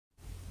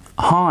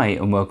Hi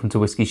and welcome to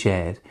Whiskey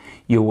Shared.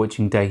 You're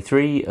watching day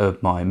 3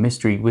 of my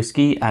mystery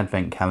whiskey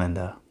advent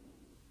calendar.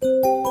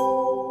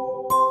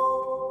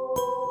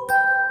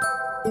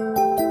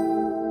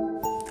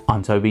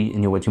 I'm Toby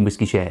and you're watching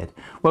Whiskey Shared.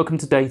 Welcome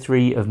to day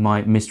 3 of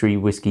my mystery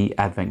whiskey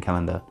advent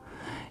calendar.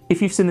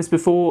 If you've seen this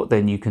before,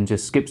 then you can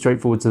just skip straight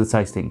forward to the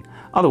tasting.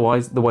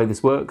 Otherwise, the way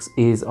this works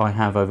is I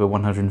have over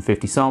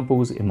 150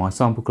 samples in my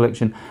sample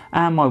collection,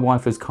 and my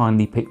wife has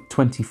kindly picked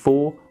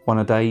 24, one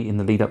a day in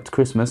the lead up to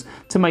Christmas,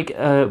 to make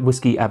a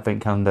whiskey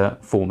advent calendar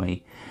for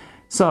me.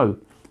 So,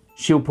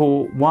 she'll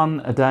pour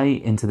one a day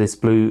into this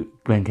blue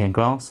Glencairn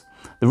glass.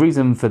 The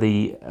reason for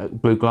the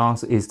blue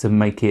glass is to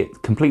make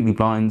it completely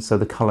blind so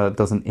the colour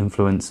doesn't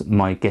influence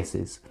my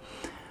guesses.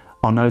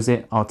 I'll nose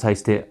it, I'll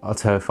taste it, I'll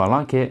tell if I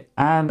like it,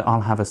 and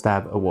I'll have a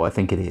stab at what I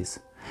think it is.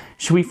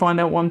 Should we find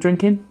out what I'm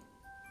drinking?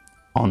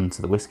 On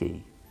to the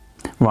whiskey.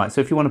 Right, so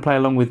if you want to play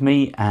along with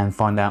me and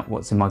find out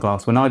what's in my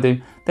glass when I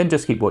do, then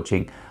just keep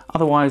watching.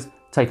 Otherwise,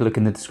 take a look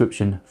in the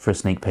description for a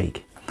sneak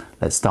peek.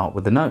 Let's start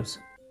with the nose.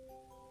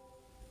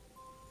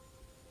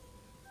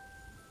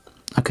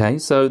 Okay,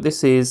 so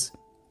this is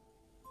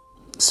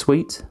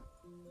sweet.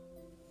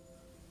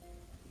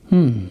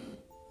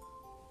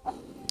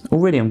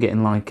 Already I'm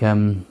getting like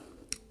a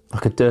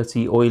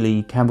dirty,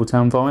 oily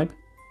Campbelltown vibe.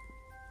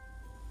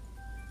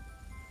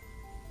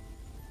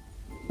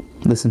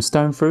 There's some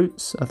stone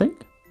fruits, I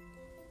think.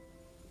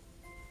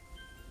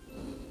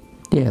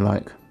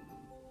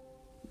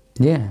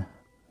 Yeah,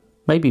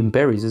 maybe even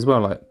berries as well,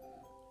 like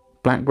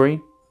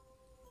blackberry.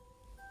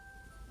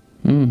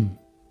 Yeah,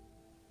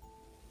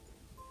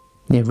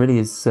 really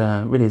is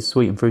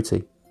sweet and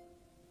fruity.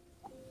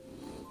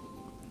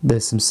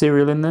 There's some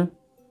cereal in there.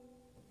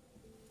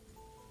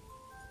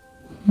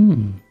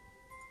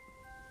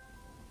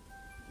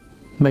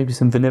 Maybe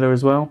some vanilla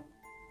as well.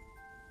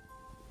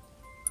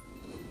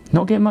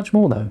 Not getting much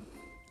more though.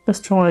 Let's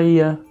try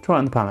it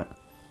on the palate.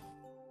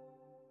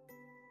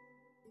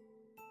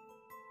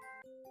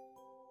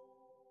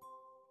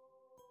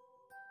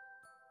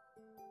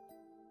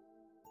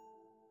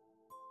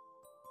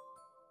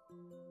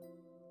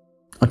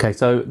 Okay,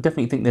 so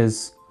definitely think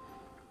there's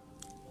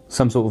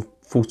some sort of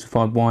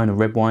fortified wine or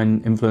red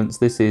wine influence.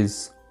 This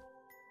is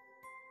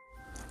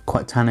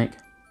quite tannic,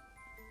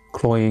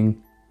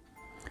 cloying.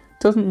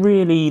 Doesn't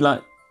really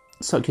like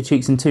suck your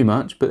cheeks in too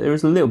much, but there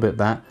is a little bit of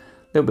that, a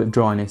little bit of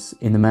dryness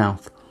in the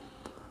mouth.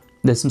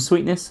 There's some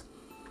sweetness,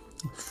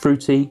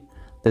 fruity.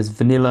 There's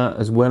vanilla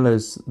as well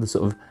as the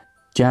sort of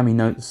jammy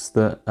notes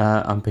that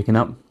I'm picking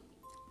up.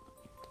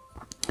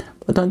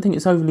 But I don't think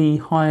it's overly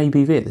high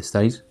ABV at this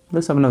stage.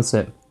 Let's have another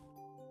sip.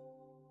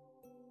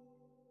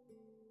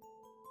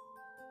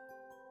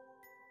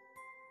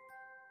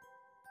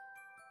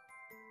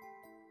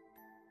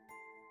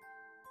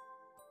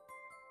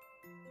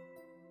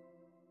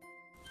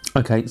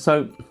 Okay,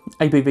 so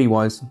ABV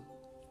wise,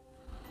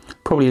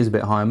 probably is a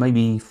bit higher,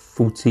 maybe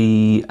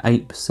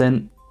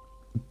 48%,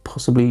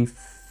 possibly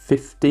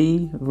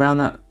 50, around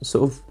that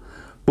sort of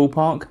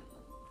ballpark.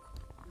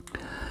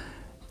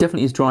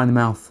 Definitely is dry in the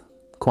mouth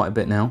quite a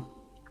bit now.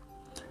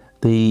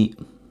 The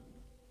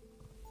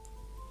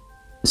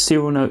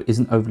cereal note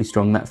isn't overly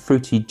strong. That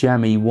fruity,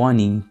 jammy,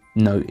 winey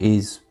note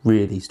is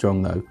really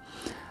strong though.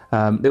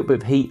 A little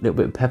bit of heat, a little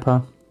bit of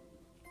pepper.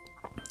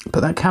 But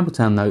that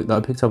Campbelltown note that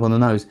I picked up on the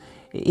nose,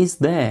 it is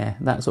there,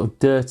 that sort of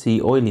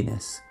dirty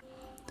oiliness.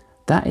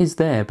 That is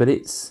there, but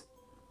it's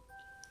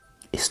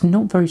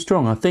not very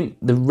strong. I think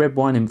the red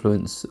wine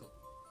influence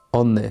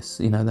on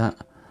this, you know,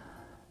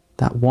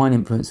 that wine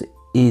influence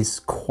is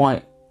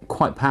quite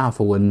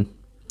powerful, and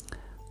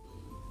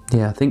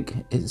yeah, I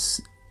think it's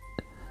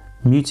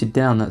muted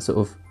down that sort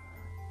of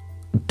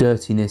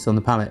dirtiness on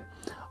the palate.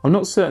 I'm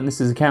not certain this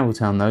is a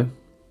Campbelltown though,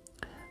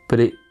 but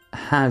it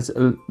has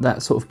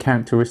that sort of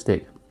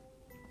characteristic.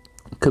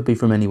 Could be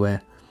from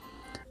anywhere,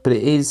 but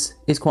it is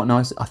quite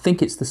nice. I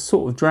think it's the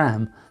sort of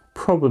dram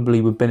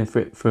probably would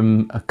benefit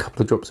from a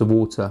couple of drops of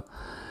water,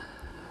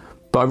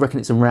 but I reckon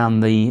it's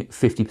around the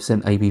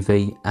 50%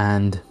 ABV,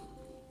 and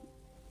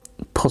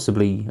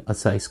possibly I'd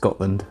say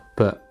Scotland,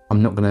 but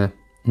I'm not going to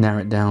narrow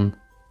it down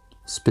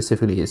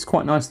specifically. It's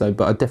quite nice though,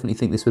 but I definitely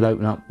think this would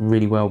open up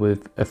really well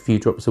with a few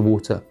drops of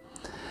water.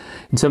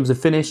 In terms of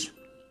finish,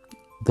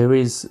 there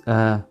is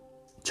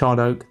charred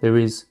oak, there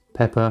is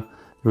pepper,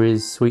 there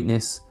is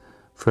sweetness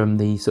from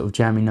the sort of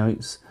jammy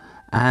notes,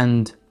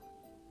 and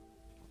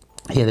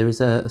yeah, there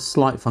is a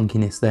slight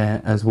funkiness there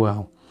as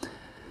well.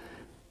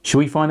 Shall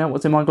we find out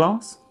what's in my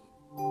glass?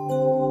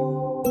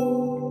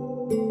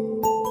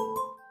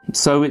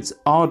 So it's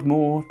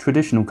Ardmore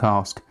Traditional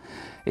Cask.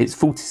 It's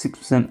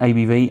 46%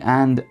 ABV,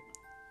 and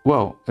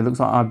well, it looks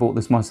like I bought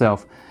this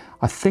myself.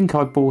 I think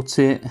I bought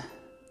it,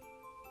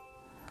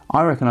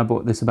 I reckon I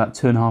bought this about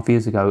 2.5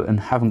 years ago and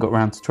haven't got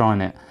around to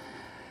trying it.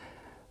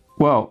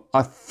 Well,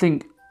 I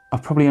think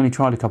I've probably only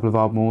tried a couple of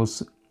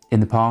Ardmores in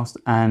the past,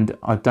 and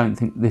I don't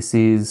think this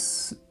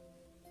is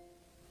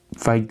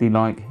vaguely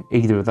like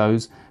either of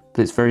those,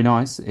 but it's very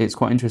nice. It's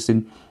quite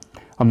interesting.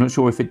 I'm not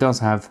sure if it does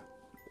have,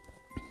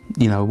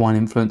 you know, wine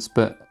influence,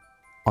 but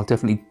I'll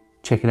definitely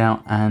check it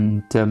out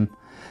and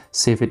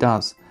see if it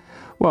does.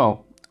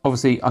 Well,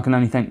 obviously I can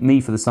only thank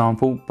me for the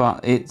sample, but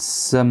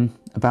it's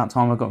about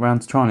time I got around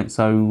to trying it,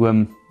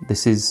 so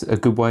this is a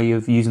good way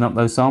of using up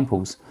those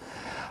samples.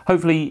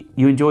 Hopefully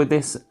you enjoyed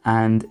this,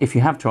 and if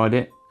you have tried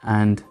it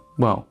and,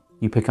 well,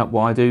 you pick up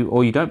what I do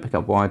or you don't pick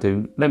up what I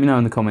do, let me know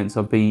in the comments.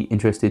 I'd be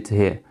interested to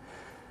hear.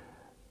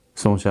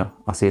 Sauncher,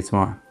 I'll see you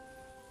tomorrow.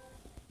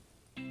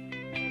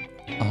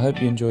 I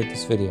hope you enjoyed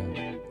this video.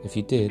 If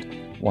you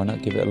did, why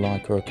not give it a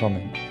like or a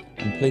comment,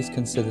 and please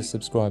consider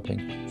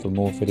subscribing for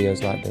more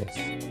videos like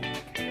this.